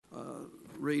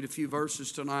read a few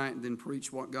verses tonight and then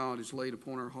preach what God has laid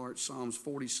upon our hearts. Psalms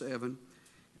 47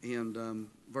 and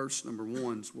verse number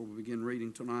 1 is where we begin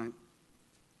reading tonight.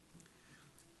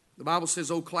 The Bible says,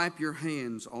 "Oh, clap your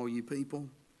hands, all you people.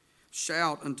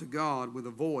 Shout unto God with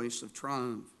a voice of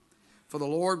triumph. For the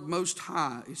Lord Most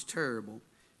High is terrible.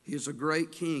 He is a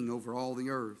great king over all the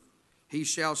earth. He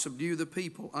shall subdue the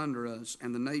people under us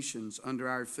and the nations under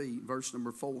our feet." Verse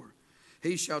number 4.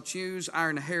 "He shall choose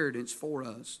our inheritance for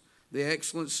us, the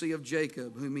excellency of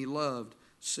Jacob, whom he loved,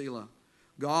 Selah.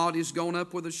 God is gone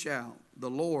up with a shout, the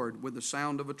Lord with the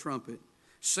sound of a trumpet.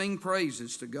 Sing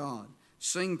praises to God.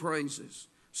 Sing praises.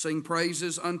 Sing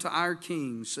praises unto our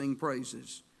King. Sing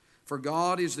praises. For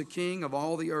God is the King of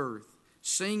all the earth.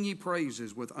 Sing ye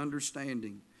praises with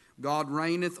understanding. God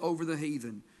reigneth over the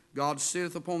heathen. God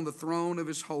sitteth upon the throne of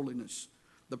his holiness.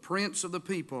 The prince of the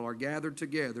people are gathered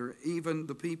together, even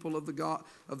the people of the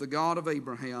God of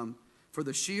Abraham. For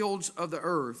the shields of the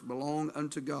earth belong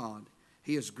unto God.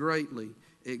 He is greatly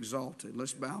exalted."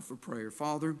 Let's bow for prayer.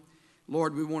 Father,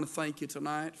 Lord, we want to thank you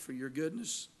tonight for your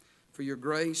goodness, for your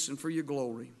grace, and for your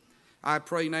glory. I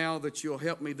pray now that you'll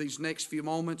help me these next few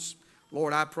moments.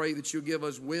 Lord, I pray that you'll give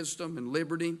us wisdom and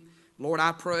liberty. Lord,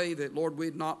 I pray that, Lord,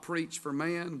 we'd not preach for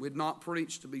man. We'd not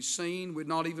preach to be seen. We'd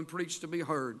not even preach to be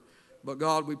heard. But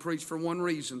God, we preach for one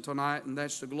reason tonight, and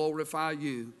that's to glorify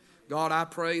you. God, I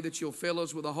pray that you'll fill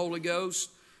us with the Holy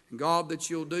Ghost. And God, that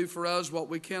you'll do for us what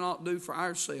we cannot do for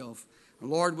ourselves. And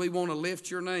Lord, we want to lift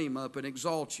your name up and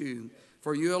exalt you.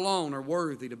 For you alone are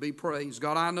worthy to be praised.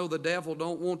 God, I know the devil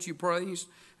don't want you praised.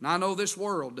 And I know this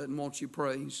world doesn't want you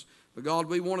praised. But God,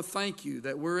 we want to thank you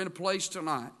that we're in a place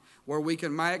tonight where we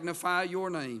can magnify your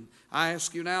name. I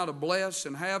ask you now to bless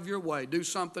and have your way. Do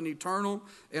something eternal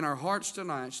in our hearts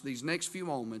tonight, these next few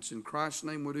moments. In Christ's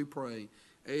name we do pray.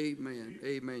 Amen.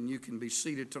 Amen. You can be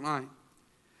seated tonight.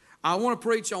 I want to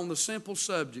preach on the simple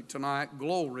subject tonight,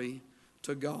 glory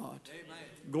to God.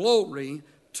 Amen. Glory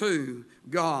to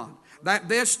God.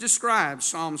 This describes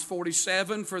Psalms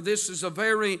 47, for this is a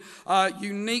very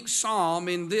unique psalm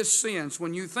in this sense.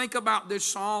 When you think about this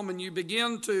psalm and you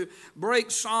begin to break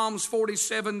Psalms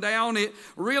 47 down, it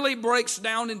really breaks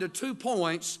down into 2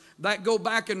 points that go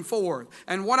back and forth.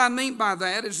 And what I mean by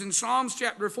that is in Psalms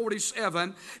chapter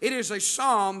 47, it is a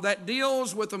psalm that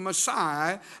deals with the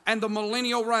Messiah and the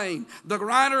millennial reign. The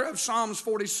writer of Psalms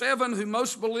 47, who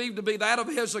most believe to be that of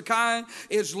Hezekiah,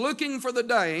 is looking for the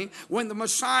day when the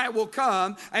Messiah will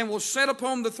come and will sit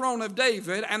upon the throne of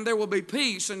David, and there will be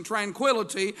peace and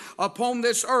tranquility upon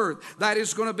this earth. That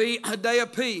is going to be a day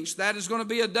of peace. That is going to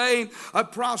be a day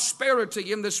of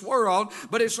prosperity in this world,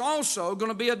 but it's also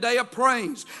going to be a day of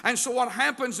praise. And so what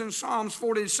happens in Psalms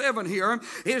 47 here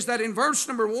is that in verse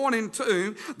number 1 and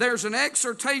 2, there's an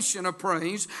exhortation of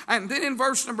praise. And then in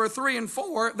verse number 3 and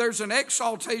 4, there's an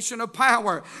exaltation of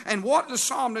power. And what the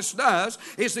psalmist does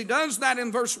is he does that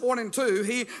in verse 1 and 2.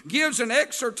 He gives an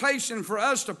exhortation for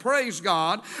us to praise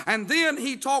God. And then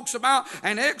he talks about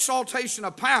an exaltation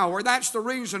of power. That's the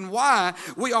reason why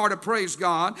we are to praise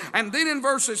God. And then in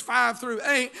verses 5 through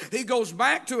 8, he goes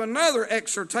back to another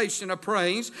exhortation of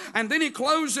praise. And then he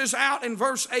closes out in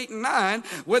verse 8 and 9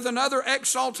 with another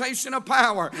exaltation of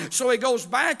power. So he goes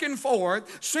back and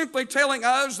forth, simply telling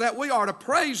us that we are to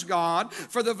praise God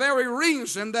for the very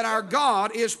reason that our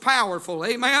God is powerful.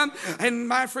 Amen. And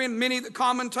my friend, many of the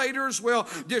commentators will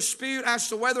dispute as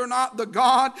to whether or not the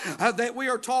God that we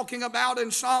are talking about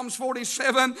in Psalms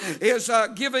 47 is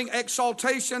giving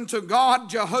exaltation to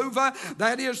God, Jehovah.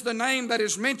 That is the name that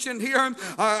is mentioned here,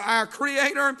 our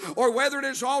Creator, or whether it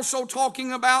is also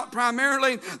talking about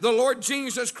primarily the Lord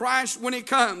Jesus Christ when He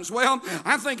comes. Well,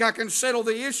 I think I can settle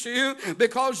the issue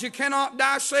because you cannot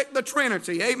dissect the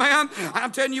Trinity. Amen.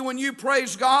 I'm telling you, when you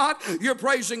praise God, you're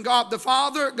praising God the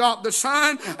Father, God the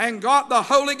Son, and God the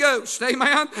Holy Ghost.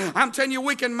 Amen. I'm telling you,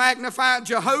 we can magnify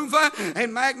Jehovah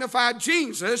and magnify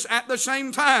Jesus at the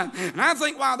same time. And I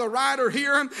think while the writer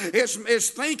here is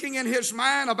thinking in his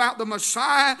mind about the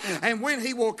Messiah and when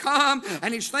He will come,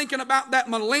 and he's thinking about that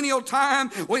millennial time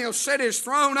when He'll set His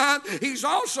throne up, he's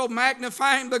also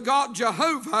magnifying the God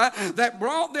Jehovah that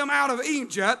brought them out of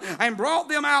Egypt and brought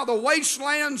them out of the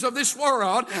wastelands of this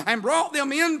world and brought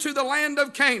them into the land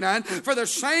of Canaan. For the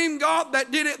same God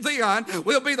that did it then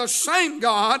will be the same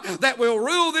God that will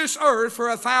rule this earth earth for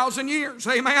 1,000 years.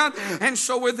 Amen. And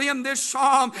so within this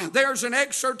psalm, there's an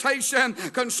exhortation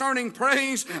concerning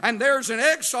praise, and there's an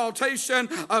exaltation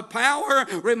of power,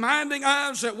 reminding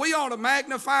us that we ought to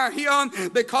magnify Him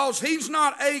because He's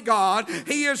not a God,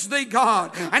 He is the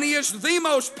God. And He is the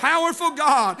most powerful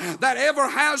God that ever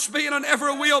has been and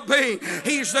ever will be.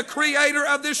 He's the creator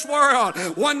of this world.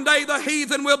 One day the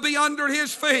heathen will be under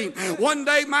His feet. One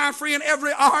day, my friend,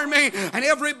 every army and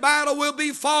every battle will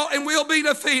be fought and will be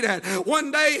defeated.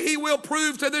 One day He will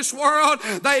prove to this world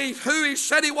that who He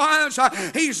said He was.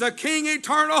 He's the King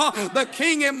eternal, the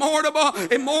King immortal,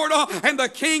 and the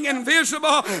King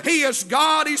invisible. He is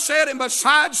God, He said, and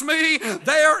besides me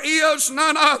there is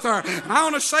none other. And I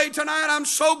want to say tonight, I'm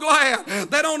so glad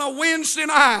that on a Wednesday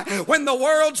night, when the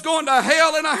world's going to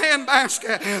hell in a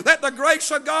handbasket, that the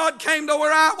grace of God came to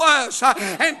where I was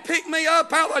and picked me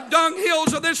up out of the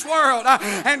dunghills of this world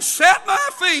and set my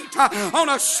feet on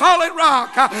a solid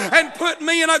rock and put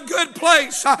me in a good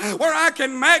place where I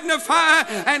can magnify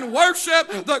and worship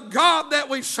the God that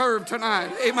we serve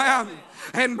tonight. Amen.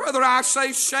 And brother, I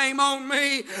say shame on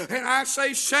me, and I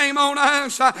say shame on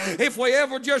us if we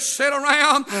ever just sit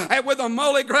around with the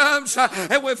molly grubs,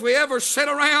 and if we ever sit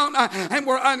around and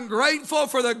we're ungrateful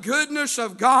for the goodness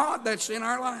of God that's in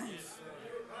our life.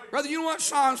 Brother, you know what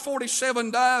Psalms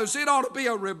 47 does? It ought to be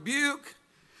a rebuke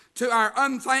to our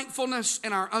unthankfulness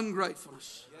and our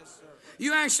ungratefulness.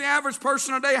 You ask the average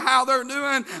person today how they're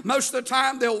doing, most of the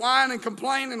time they'll whine and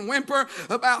complain and whimper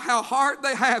about how hard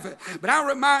they have it. But I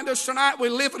remind us tonight, we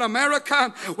live in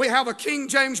America. We have a King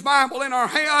James Bible in our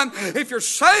hand. If you're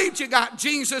saved, you got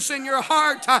Jesus in your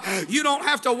heart. You don't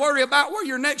have to worry about where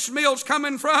your next meal's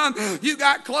coming from. You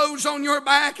got clothes on your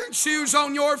back and shoes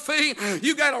on your feet.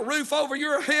 You got a roof over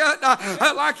your head.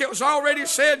 Like it was already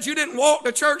said, you didn't walk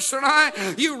to church tonight.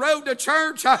 You rode to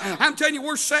church. I'm telling you,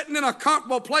 we're sitting in a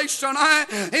comfortable place tonight,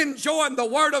 enjoying the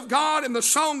Word of God and the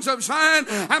songs of Zion.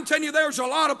 I'm telling you, there's a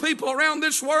lot of people around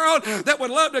this world that would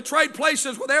love to trade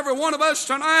places with every one of us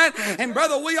tonight. And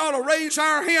brother, we ought to raise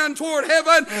our hand toward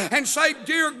heaven and say,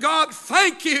 dear God,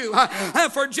 thank you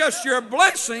for just your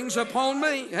blessings upon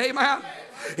me. Amen.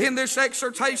 In this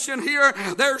exhortation here,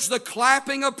 there's the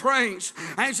clapping of praise.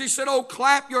 As he said, oh,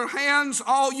 clap your hands,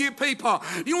 all you people.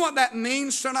 You know what that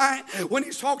means tonight? When he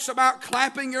talks about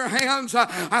clapping your hands,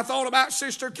 I thought about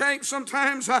Sister Kate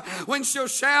sometimes. When she'll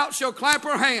shout, she'll clap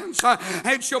her hands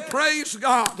and she'll praise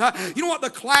God. You know what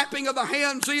the clapping of the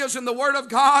hands is in the Word of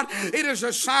God? It is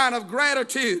a sign of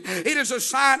gratitude. It is a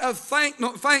sign of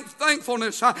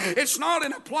thankfulness. It's not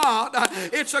an applaud.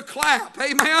 It's a clap.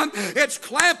 Amen. It's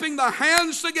clapping the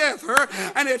hands together,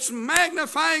 and it's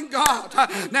magnifying God.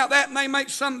 Now that may make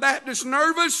some Baptists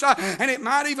nervous, and it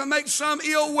might even make some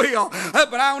ill will,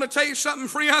 but I want to tell you something,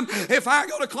 friend. If I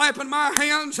go to clapping my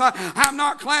hands, I'm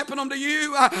not clapping them to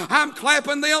you, I'm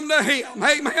clapping them to Him.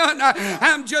 Amen.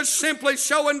 I'm just simply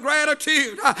showing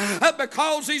gratitude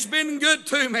because He's been good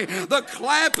to me. The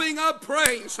clapping of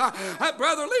praise.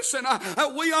 Brother, listen,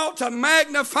 we ought to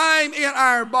magnify Him in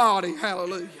our body.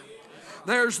 Hallelujah.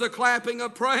 There's the clapping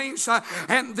of praise,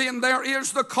 and then there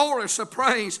is the chorus of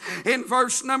praise. In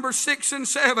verse number 6 and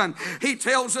 7, he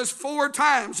tells us 4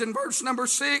 times in verse number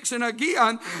 6, and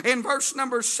again in verse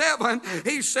number 7,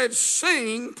 he said,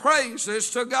 sing praises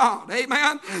to God.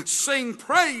 Amen. Sing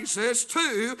praises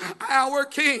to our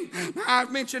King. Now,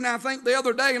 I've mentioned, I think the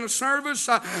other day in a service,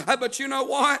 but you know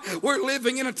what? We're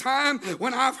living in a time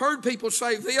when I've heard people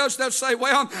say this. They'll say,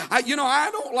 well, I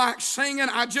don't like singing,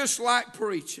 I just like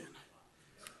preaching.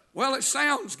 Well, it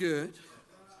sounds good,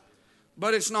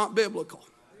 but it's not biblical.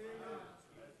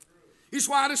 It's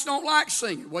why I just don't like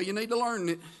singing. Well, you need to learn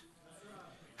it.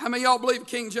 How many of y'all believe the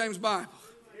King James Bible?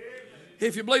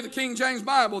 If you believe the King James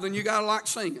Bible, then you got to like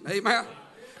singing. Amen.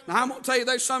 Now, I'm going to tell you,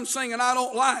 there's some singing I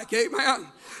don't like. Amen.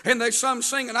 And there's some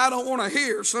singing I don't want to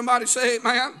hear. Somebody say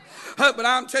amen. But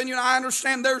I'm telling you, I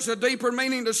understand there's a deeper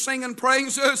meaning to singing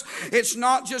praises. It's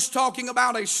not just talking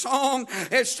about a song.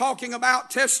 It's talking about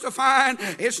testifying.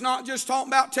 It's not just talking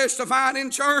about testifying in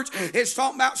church. It's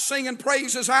talking about singing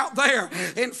praises out there.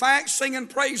 In fact, singing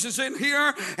praises in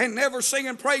here and never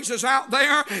singing praises out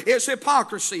there is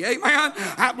hypocrisy. Amen.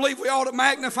 I believe we ought to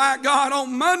magnify God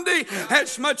on Monday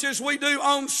as much as we do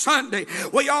on Sunday.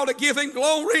 We ought to give Him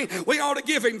glory. We ought to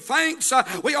give Him thanks.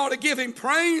 We ought to give Him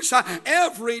praise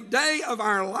every day of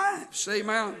our lives.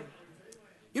 Amen.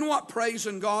 You know what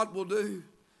praising God will do?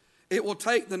 It will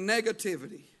take the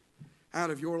negativity out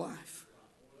of your life.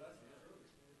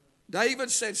 David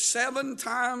said 7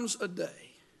 times a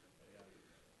day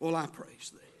will I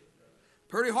praise thee.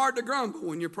 Pretty hard to grumble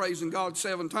when you're praising God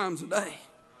 7 times a day,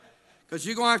 because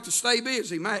you're going to have to stay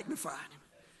busy magnifying Him.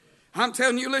 I'm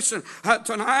telling you, listen,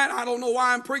 tonight, I don't know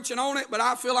why I'm preaching on it, but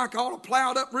I feel like I ought to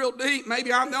plow it up real deep.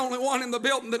 Maybe I'm the only one in the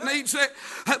building that needs it.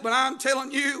 But I'm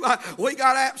telling you, we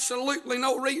got absolutely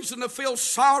no reason to feel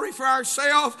sorry for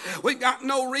ourselves. We've got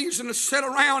no reason to sit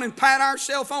around and pat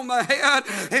ourselves on the head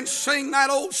and sing that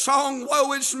old song,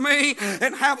 Woe is me,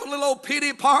 and have a little old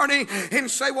pity party and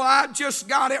say, well, I just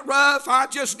got it rough. I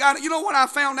just got it. You know what I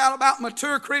found out about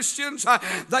mature Christians?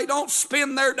 They don't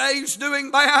spend their days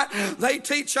doing that. They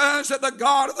teach us that the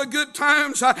God of the good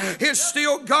times is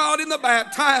still God in the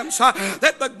bad times,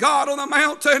 that the God on the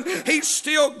mountain, He's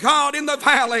still God in the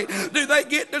valley. Do they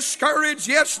get discouraged?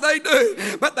 Yes, they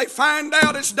do. But they find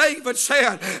out, as David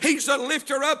said, He's the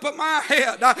lifter up of my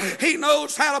head. He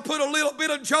knows how to put a little bit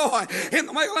of joy in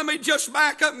the, let me just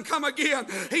back up and come again.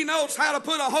 He knows how to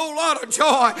put a whole lot of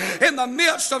joy in the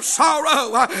midst of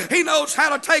sorrow. He knows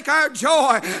how to take our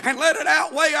joy and let it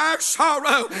outweigh our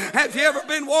sorrow. Have you ever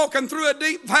been walking through a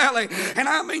deep valley, and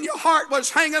I mean your heart was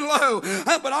hanging low,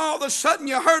 but all of a sudden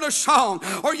you heard a song,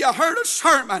 or you heard a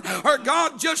sermon, or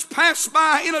God just passed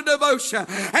by in a devotion,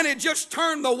 and it just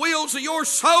turned the wheels of your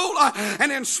soul,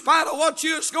 and in spite of what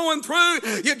you was going through,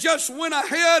 you just went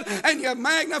ahead and you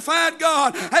magnified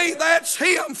God. Hey, that's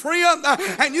Him, friend,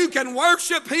 and you can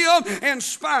worship Him in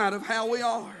spite of how we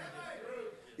are.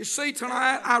 You see,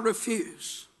 tonight I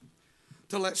refuse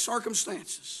to let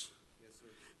circumstances,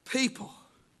 people,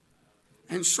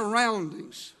 and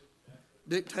surroundings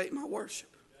dictate my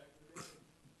worship.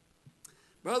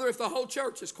 Brother, if the whole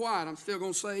church is quiet, I'm still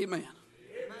going to say amen.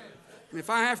 And if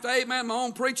I have to amen my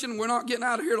own preaching, we're not getting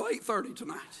out of here till 8:30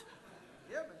 tonight.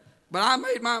 But I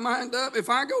made my mind up. If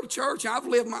I go to church,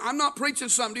 I'm not preaching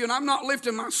something to you, and I'm not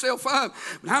lifting myself up.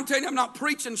 But I'm telling you, I'm not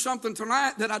preaching something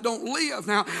tonight that I don't live.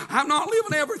 Now, I'm not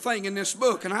living everything in this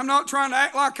book, and I'm not trying to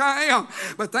act like I am.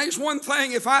 But there's one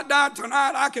thing, if I died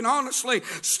tonight, I can honestly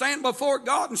stand before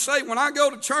God and say, when I go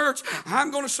to church,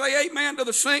 I'm going to say amen to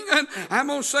the singing. I'm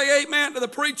going to say amen to the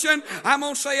preaching. I'm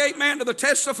going to say amen to the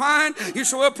testifying. You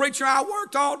say, well, preacher, I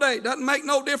worked all day. Doesn't make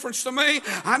no difference to me.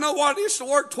 I know what it is to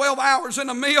work 12 hours in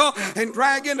a mill and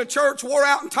drag into church wore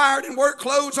out and tired in work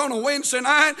clothes on a Wednesday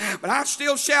night, but I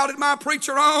still shouted my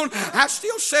preacher on. I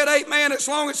still said amen as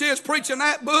long as he was preaching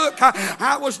that book.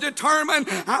 I was determined.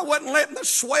 I wasn't letting the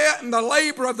sweat and the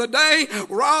labor of the day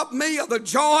rob me of the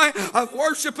joy of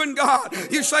worshiping God.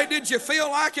 You say, did you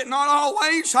feel like it? Not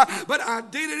always, but I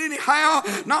did it anyhow.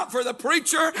 Not for the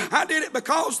preacher. I did it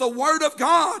because the Word of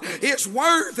God is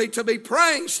worthy to be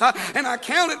praised, and I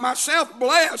counted myself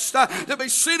blessed to be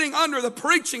sitting under the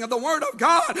preaching of the Word of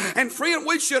God. And friend,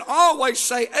 we should always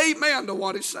say amen to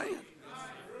what He's saying.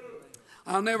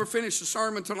 I'll never finish the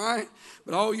sermon tonight,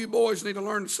 but all you boys need to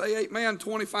learn to say amen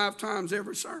 25 times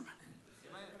every sermon.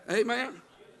 Amen.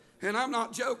 And I'm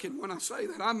not joking when I say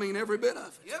that. I mean every bit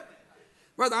of it.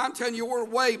 Brother, I'm telling you, we're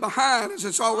way behind, as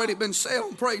it's already been said,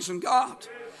 on praising God.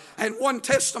 And one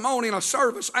testimony in a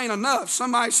service ain't enough.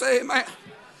 Somebody say amen.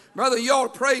 Brother, you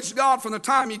ought to praise God from the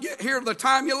time you get here to the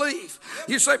time you leave.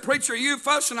 You say, preacher, you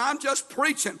fussing? I'm just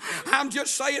preaching. I'm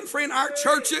just saying, friend, our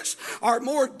churches are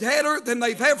more deader than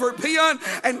they've ever been,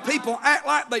 and people act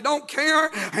like they don't care,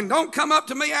 and don't come up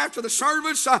to me after the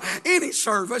service, any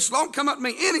service, don't come up to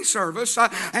me any service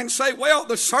and say, well,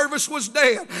 the service was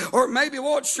dead, or maybe,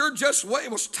 well, it sure just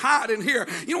it was tight in here.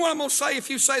 You know what I'm going to say if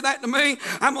you say that to me?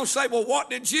 I'm going to say, well, what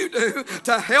did you do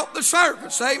to help the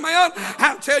service? Amen?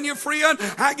 I'm telling you, friend,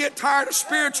 I get tired of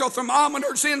spiritual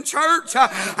thermometers in church.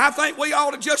 I think we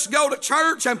ought to just go to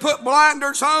church and put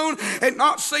blinders on and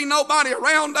not see nobody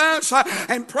around us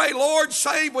and pray, Lord,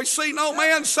 save. We see no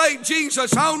man, save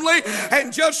Jesus only,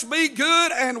 and just be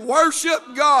good and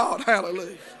worship God.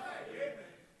 Hallelujah.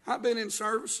 I've been in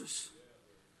services.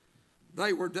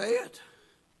 They were dead.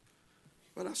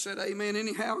 But I said amen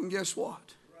anyhow, and guess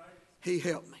what? He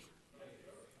helped me.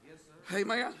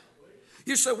 Amen.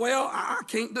 You say, well, I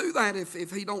can't do that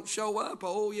if he don't show up.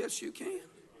 Oh, yes, you can.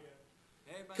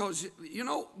 Because, you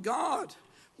know, God,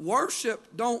 worship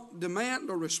don't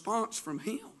demand a response from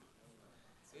Him.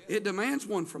 It demands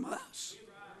one from us.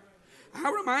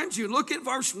 I remind you, look at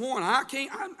verse 1.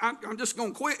 I'm just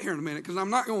going to quit here in a minute because I'm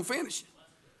not going to finish it.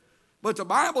 But the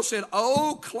Bible said,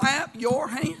 oh, clap your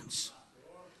hands.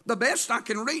 The best I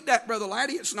can read that, Brother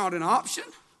Laddie, it's not an option.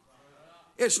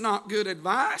 It's not good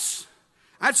advice.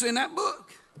 That's in that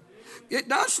book. It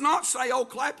does not say, oh,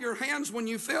 clap your hands when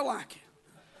you feel like it.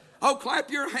 Oh,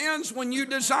 clap your hands when you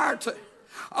desire to.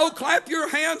 Oh, clap your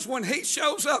hands when He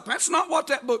shows up. That's not what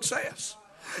that book says.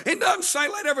 It doesn't say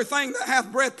let everything that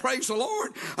hath breath praise the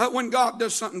Lord when God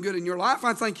does something good in your life.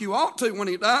 I think you ought to when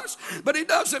He does. But He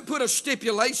doesn't put a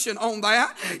stipulation on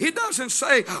that. He doesn't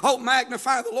say, oh,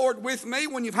 magnify the Lord with me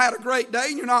when you've had a great day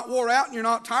and you're not wore out and you're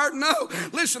not tired. No.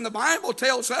 Listen, the Bible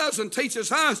tells us and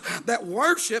teaches us that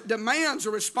worship demands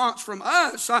a response from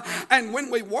us. And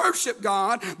when we worship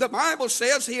God, the Bible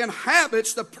says He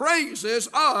inhabits the praises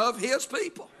of His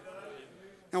people.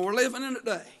 And we're living in a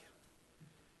day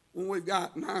when we've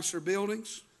got nicer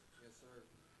buildings,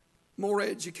 more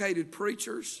educated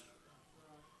preachers,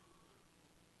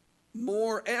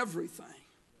 more everything.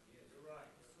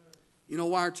 You know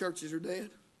why our churches are dead?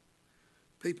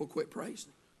 People quit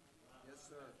praising.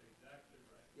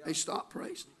 They stopped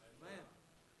praising.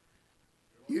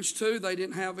 Used to, they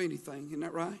didn't have anything. Isn't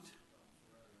that right?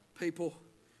 People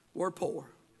were poor.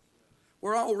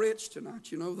 We're all rich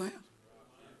tonight. You know that?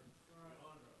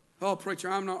 Oh, preacher,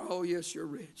 I'm not. Oh, yes, you're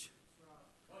rich.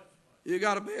 You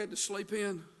got a bed to sleep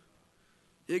in.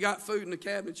 You got food in the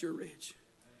cabinet, you're rich.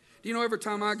 Do you know every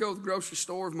time I go to the grocery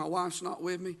store, if my wife's not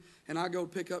with me, and I go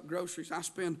pick up groceries, I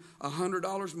spend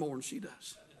 $100 more than she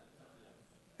does.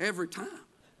 Every time.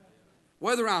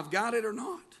 Whether I've got it or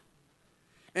not.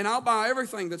 And I'll buy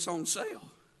everything that's on sale.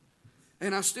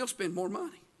 And I still spend more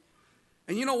money.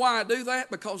 And you know why I do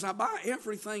that? Because I buy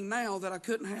everything now that I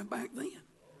couldn't have back then.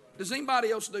 Does anybody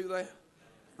else do that?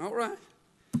 All right.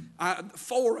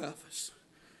 4 of us.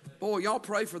 Boy, y'all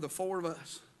pray for the 4 of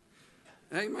us.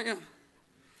 Amen.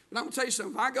 But I'm going to tell you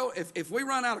something. If we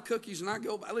run out of cookies and I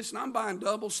go, listen, I'm buying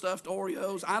double stuffed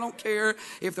Oreos. I don't care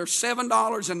if they're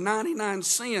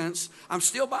 $7.99. I'm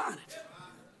still buying it.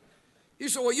 You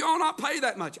say, well, you ought not pay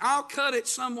that much. I'll cut it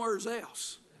somewhere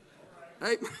else.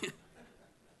 Amen.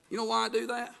 You know why I do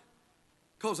that?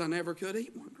 Because I never could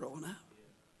eat one growing up.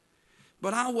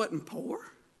 But I wasn't poor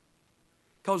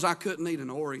because I couldn't eat an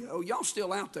Oreo. Y'all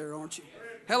still out there, aren't you?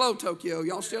 Hello, Tokyo.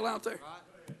 Y'all still out there?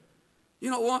 You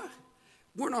know what?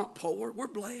 We're not poor. We're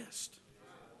blessed.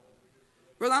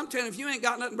 Brother, I'm telling you, if you ain't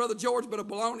got nothing, Brother George, but a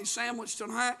bologna sandwich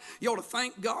tonight, you ought to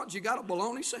thank God you got a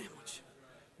bologna sandwich.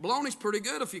 Bologna's pretty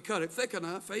good if you cut it thick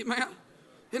enough. Amen?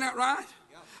 Isn't that right?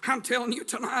 I'm telling you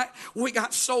tonight, we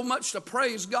got so much to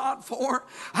praise God for.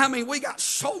 I mean, we got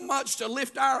so much to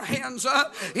lift our hands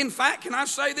up. In fact, can I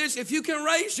say this? If you can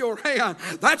raise your hand,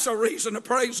 that's a reason to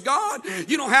praise God.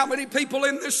 You know how many people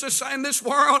in this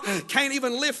world can't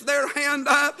even lift their hand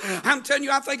up? I'm telling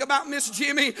you, I think about Miss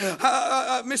Jimmy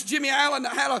Allen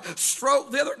that had a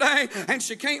stroke the other day, and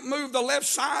she can't move the left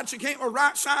side, she can't move her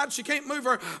right side, she can't move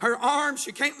her arm,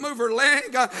 she can't move her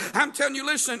leg. I'm telling you,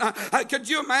 listen, could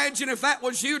you imagine if that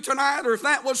was you tonight, or if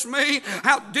that was me,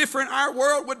 how different our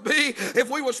world would be if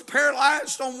we was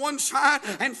paralyzed on one side.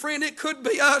 And friend, it could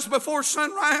be us before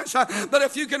sunrise. But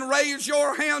if you can raise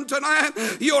your hand tonight,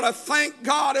 you ought to thank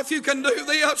God. If you can do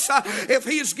this, if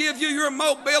He's give you your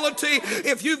mobility,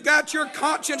 if you've got your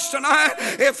conscience tonight,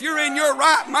 if you're in your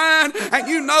right mind and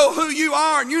you know who you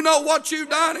are and you know what you've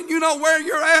done and you know where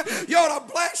you're at, you ought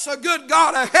to bless the good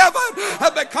God of heaven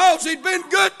because He's been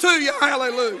good to you.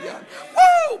 Hallelujah.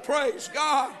 Woo! Praise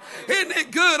God. Isn't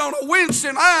it good on a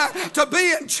Wednesday night to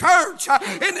be in church?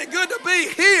 Isn't it good to be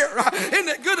here? Isn't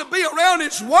it good to be around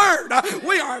His Word?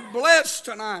 We are blessed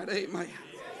tonight. Amen.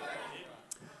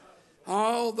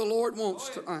 All the Lord wants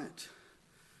tonight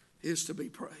is to be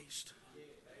praised.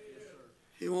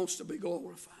 He wants to be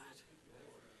glorified.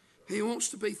 He wants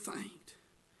to be thanked.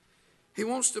 He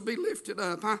wants to be lifted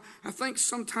up. I think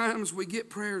sometimes we get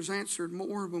prayers answered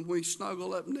more when we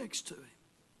snuggle up next to Him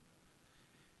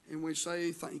and we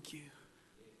say thank you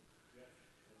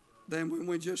than when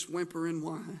we just whimper and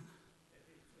whine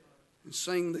and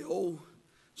sing the old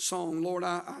song, Lord,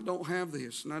 I don't have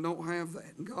this and I don't have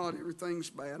that, and God, everything's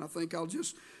bad. I think I'll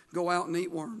just go out and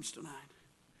eat worms tonight.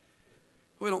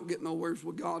 We don't get nowhere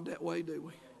with God that way, do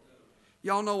we?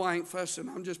 Y'all know I ain't fussing.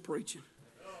 I'm just preaching.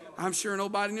 I'm sure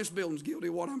nobody in this building's guilty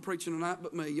of what I'm preaching tonight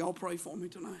but me. Y'all pray for me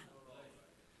tonight.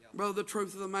 Brother, the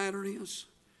truth of the matter is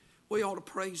we ought to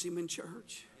praise Him in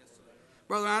church.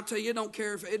 Brother, I tell you, it don't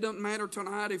care if it doesn't matter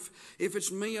tonight if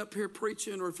it's me up here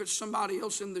preaching or if it's somebody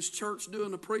else in this church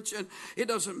doing the preaching. It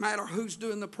doesn't matter who's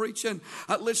doing the preaching.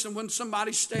 Listen, when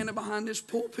somebody's standing behind this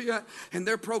pulpit and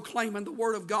they're proclaiming the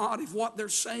Word of God, if what they're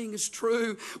saying is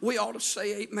true, we ought to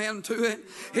say amen to it.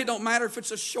 It don't matter if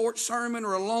it's a short sermon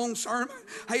or a long sermon.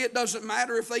 Hey, it doesn't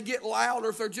matter if they get loud or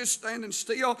if they're just standing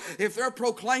still. If they're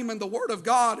proclaiming the Word of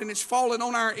God and it's falling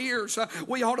on our ears,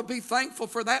 we ought to be thankful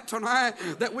for that tonight,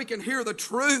 that we can hear the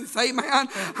truth. Amen.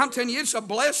 I'm telling you, it's a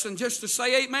blessing just to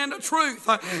say amen to truth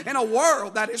in a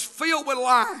world that is filled with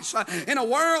lies, in a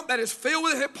world that is filled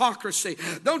with hypocrisy.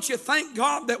 Don't you thank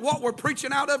God that what we're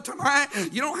preaching out of tonight,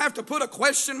 you don't have to put a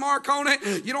question mark on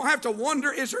it. You don't have to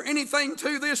wonder, is there anything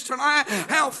to this tonight?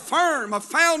 How firm a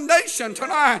foundation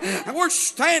tonight. And we're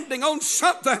standing on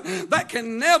something that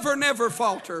can never, never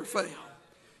falter or fail.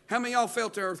 How many of y'all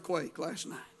felt the earthquake last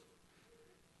night?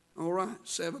 All right,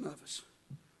 7 of us,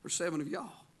 or 7 of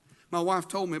y'all. My wife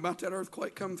told me about that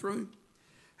earthquake come through.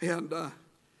 And,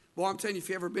 boy, I'm telling you, if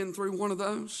you ever been through one of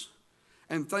those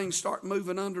and things start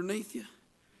moving underneath you,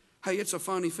 hey, it's a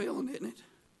funny feeling, isn't it?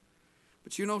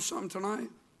 But you know something tonight?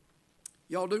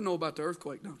 Y'all do know about the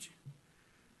earthquake, don't you?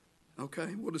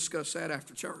 Okay, we'll discuss that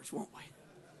after church, won't we?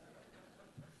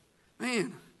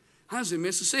 Man, I was in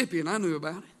Mississippi and I knew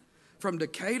about it. From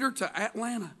Decatur to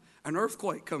Atlanta, an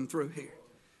earthquake come through here.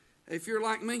 If you're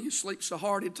like me, you sleep so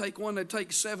hard it'd take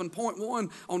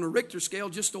 7.1 on the Richter scale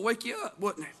just to wake you up,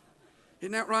 wouldn't it?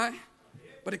 Isn't that right?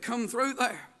 But it come through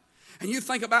there. And you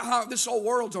think about how this old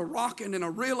world's a rocking and a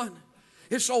reeling.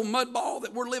 This old mud ball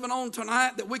that we're living on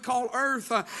tonight that we call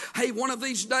earth. Hey, one of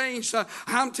these days,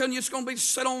 I'm telling you, it's going to be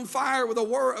set on fire with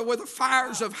the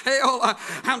fires of hell.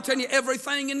 I'm telling you,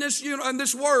 everything in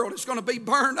this world is going to be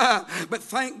burned up. But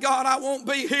thank God I won't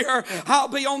be here. I'll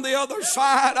be on the other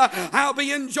side. I'll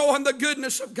be enjoying the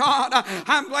goodness of God.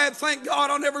 I'm glad, thank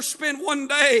God, I'll never spend one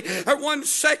day or 1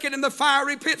 second in the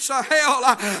fiery pits of hell.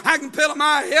 I can pillow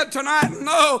my head tonight and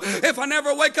know if I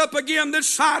never wake up again this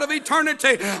side of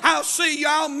eternity, I'll see you.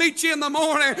 I'll meet you in the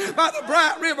morning by the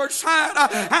bright river side.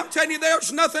 I'm telling you,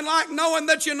 there's nothing like knowing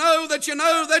that you know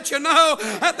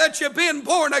that you've been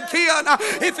born again.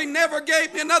 If He never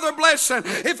gave me another blessing,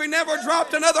 if He never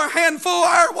dropped another handful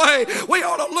our way, we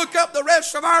ought to look up the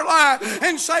rest of our life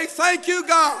and say, thank you,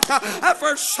 God,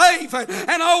 for saving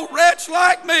an old wretch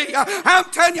like me. I'm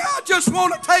telling you, I just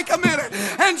want to take a minute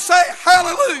and say,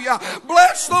 hallelujah,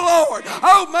 bless the Lord,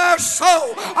 oh my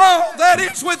soul, all that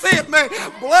is within me,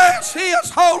 bless His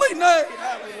holy name.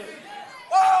 Hallelujah.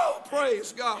 Oh,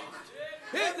 praise God.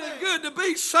 Isn't it good to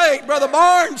be saved, Brother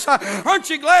Barnes? Aren't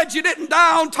you glad you didn't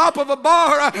die on top of a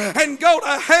bar and go to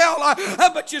hell,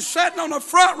 but you're sitting on the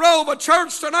front row of a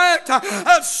church tonight,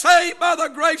 saved by the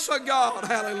grace of God.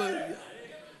 Hallelujah.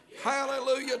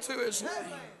 Hallelujah to His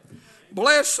name.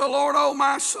 Bless the Lord, oh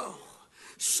my soul.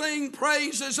 Sing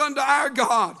praises unto our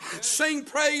God. Sing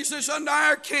praises unto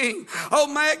our King.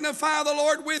 Oh, magnify the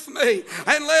Lord with me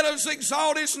and let us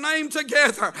exalt His name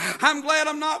together. I'm glad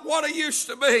I'm not what I used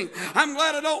to be. I'm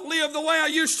glad I don't live the way I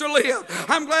used to live.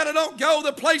 I'm glad I don't go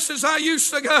the places I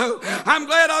used to go. I'm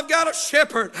glad I've got a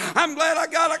shepherd. I'm glad I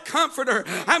got a comforter.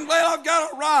 I'm glad I've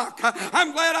got a rock.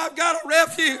 I'm glad I've got a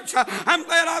refuge. I'm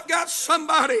glad I've got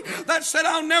somebody that said,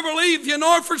 I'll never leave you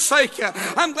nor forsake you.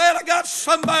 I'm glad I got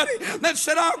somebody that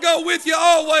said, I'll go with you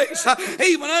always,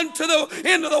 even unto the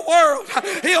end of the world.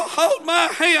 He'll hold my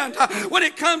hand when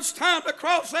it comes time to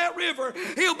cross that river.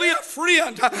 He'll be a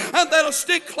friend that'll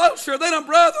stick closer than a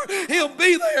brother. He'll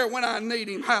be there when I need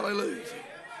Him. Hallelujah.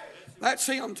 That's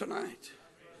Him tonight.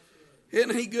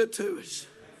 Isn't He good to us?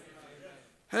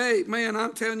 Hey, man,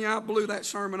 I'm telling you, I blew that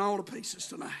sermon all to pieces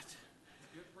tonight.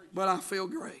 But I feel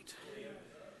great.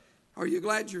 Are you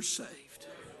glad you're saved?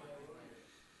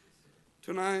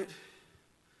 Tonight,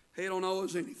 He don't owe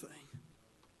us anything.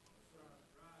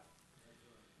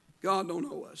 God don't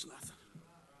owe us nothing.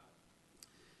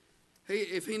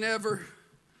 If He never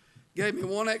gave me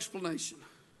one explanation,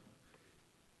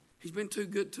 He's been too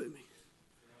good to me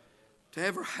to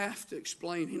ever have to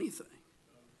explain anything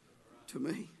to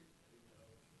me.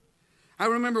 I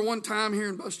remember one time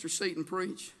hearing Buster Seaton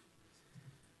preach.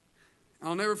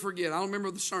 I'll never forget. I don't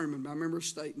remember the sermon, but I remember a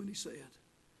statement he said.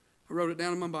 I wrote it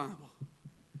down in my Bible.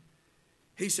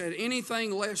 He said,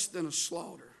 anything less than a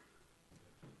slaughter,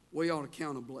 we ought to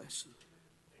count a blessing.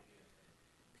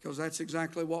 Because that's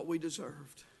exactly what we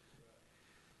deserved.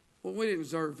 Well, we didn't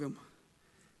deserve Him,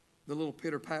 the little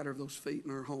pitter-patter of those feet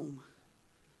in our home.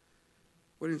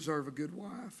 We didn't deserve a good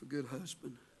wife, a good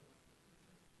husband.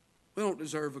 We don't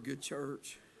deserve a good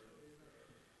church.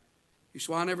 You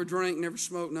say, well, I never drank, never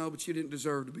smoked. No, but you didn't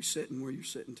deserve to be sitting where you're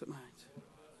sitting tonight.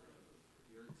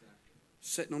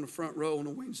 Sitting on the front row on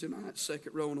a Wednesday night,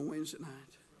 second row on a Wednesday night.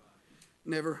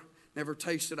 Never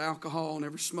tasted alcohol,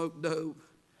 never smoked dope.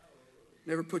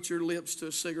 Never put your lips to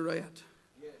a cigarette.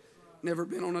 Never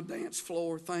been on a dance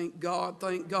floor. Thank God,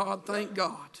 thank God, thank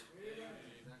God.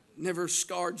 Never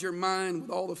scarred your mind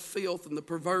with all the filth and the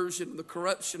perversion and the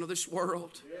corruption of this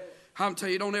world. I'm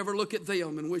telling you, don't ever look at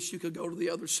them and wish you could go to the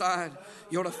other side.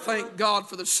 You ought to thank God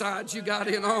for the sides you got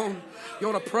in on. You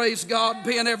ought to praise God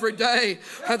being every day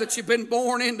that you've been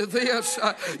born into this.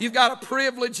 You've got a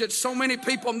privilege that so many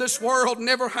people in this world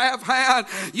never have had.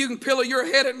 You can pillow your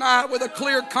head at night with a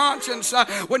clear conscience,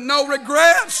 with no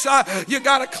regrets. You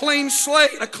got a clean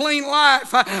slate, a clean life.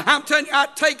 I'm telling you,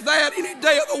 I'd take that any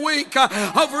day of the week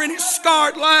over any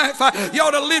scarred life. You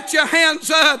ought to lift your hands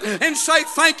up and say,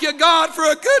 thank you, God, for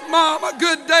a good mom, a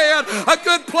good dad, a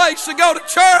good place to go to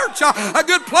church, a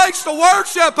good place to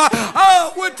worship.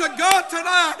 Oh, would to God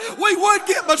tonight we would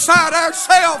get beside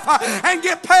ourselves and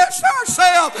get past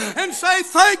ourselves and say,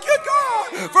 thank you,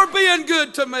 God, for being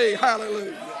good to me.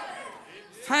 Hallelujah.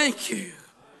 Thank you.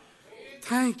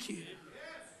 Thank you.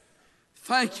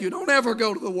 Thank you. Don't ever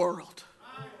go to the world.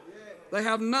 They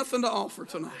have nothing to offer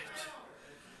tonight.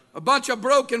 A bunch of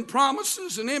broken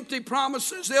promises and empty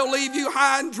promises. They'll leave you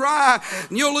high and dry,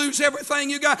 and you'll lose everything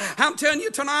you got. I'm telling you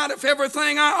tonight, if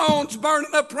everything I own's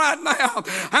burning up right now,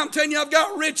 I'm telling you, I've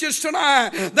got riches tonight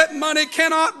that money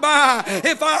cannot buy.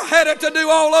 If I had it to do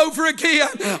all over again,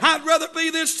 I'd rather be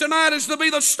this tonight as to be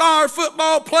the star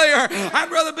football player.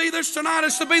 I'd rather be this tonight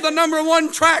as to be the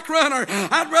 #1 track runner.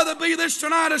 I'd rather be this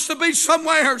tonight as to be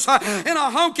somewhere in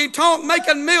a honky-tonk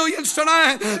making millions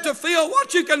tonight to feel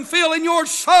what you can feel in your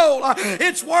soul.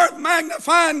 It's worth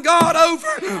magnifying God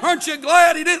over. Aren't you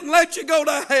glad He didn't let you go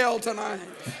to hell tonight?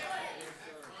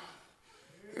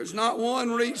 There's not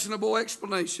one reasonable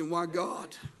explanation why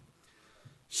God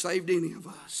saved any of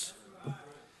us.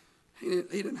 He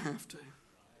didn't have to.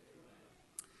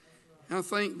 I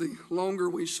think the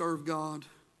longer we serve God,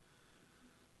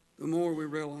 the more we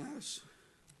realize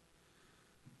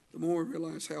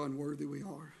how unworthy we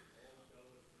are.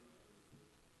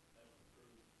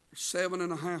 There's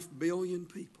 7.5 billion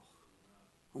people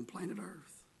on planet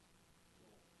Earth.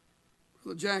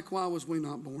 Brother Jack, why was we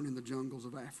not born in the jungles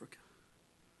of Africa?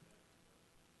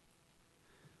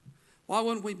 Why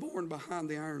weren't we born behind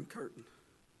the Iron Curtain?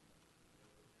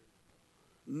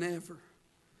 Never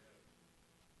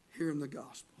hearing the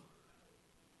gospel.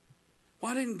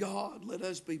 Why didn't God let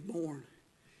us be born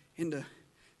into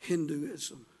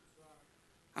Hinduism,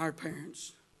 our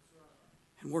parents,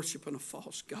 and worshiping a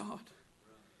false God?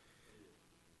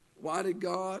 Why did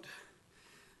God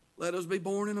let us be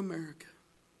born in America?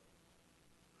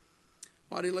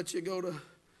 Why did He let you go to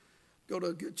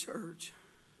a good church?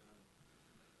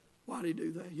 Why did He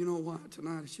do that? You know why?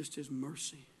 Tonight it's just His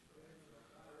mercy.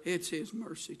 It's His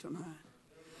mercy tonight.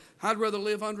 I'd rather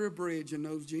live under a bridge and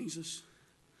know Jesus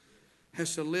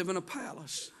as to live in a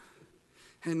palace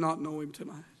and not know Him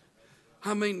tonight.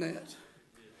 I mean that.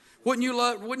 Wouldn't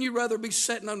you rather be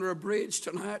sitting under a bridge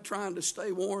tonight trying to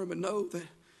stay warm and know that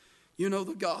you know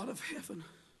the God of heaven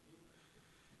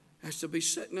as to be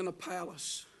sitting in a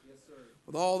palace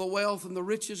with all the wealth and the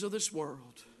riches of this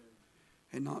world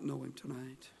and not know Him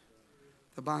tonight?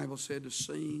 The Bible said to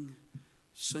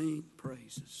sing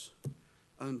praises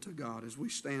unto God. As we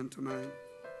stand tonight,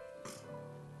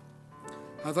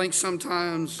 I think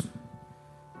sometimes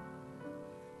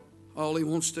all He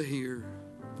wants to hear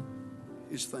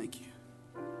is thank you.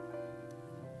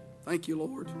 Thank you,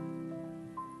 Lord.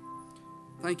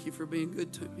 Thank you for being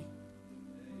good to me.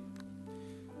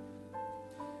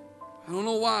 I don't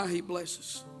know why He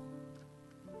blesses.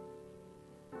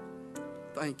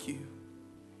 Thank you.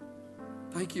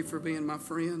 Thank you for being my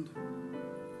friend.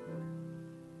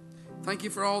 Thank you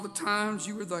for all the times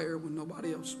you were there when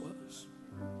nobody else was.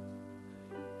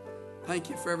 Thank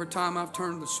you for every time I've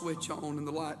turned the switch on and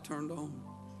the light turned on.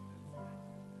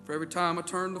 For every time I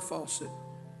turned the faucet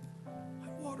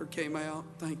and water came out.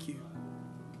 Thank you.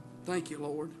 Thank you,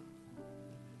 Lord.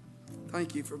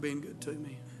 Thank you for being good to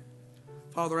me.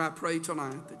 Father, I pray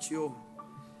tonight that you'll,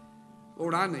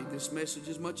 Lord, I need this message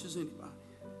as much as anybody.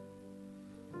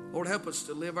 Lord, help us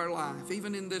to live our life,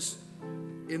 even in this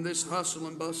hustle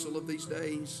and bustle of these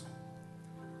days.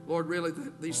 Lord, really,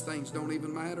 these things don't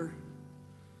even matter.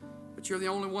 But you're the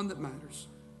only one that matters.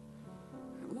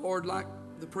 And Lord, like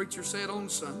the preacher said on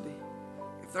Sunday,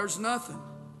 if there's nothing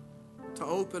to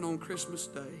open on Christmas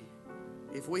Day,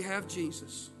 if we have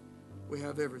Jesus, we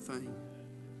have everything.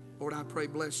 Lord, I pray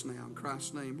bless now in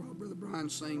Christ's name. Brother Brian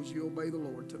sings, you obey the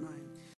Lord tonight.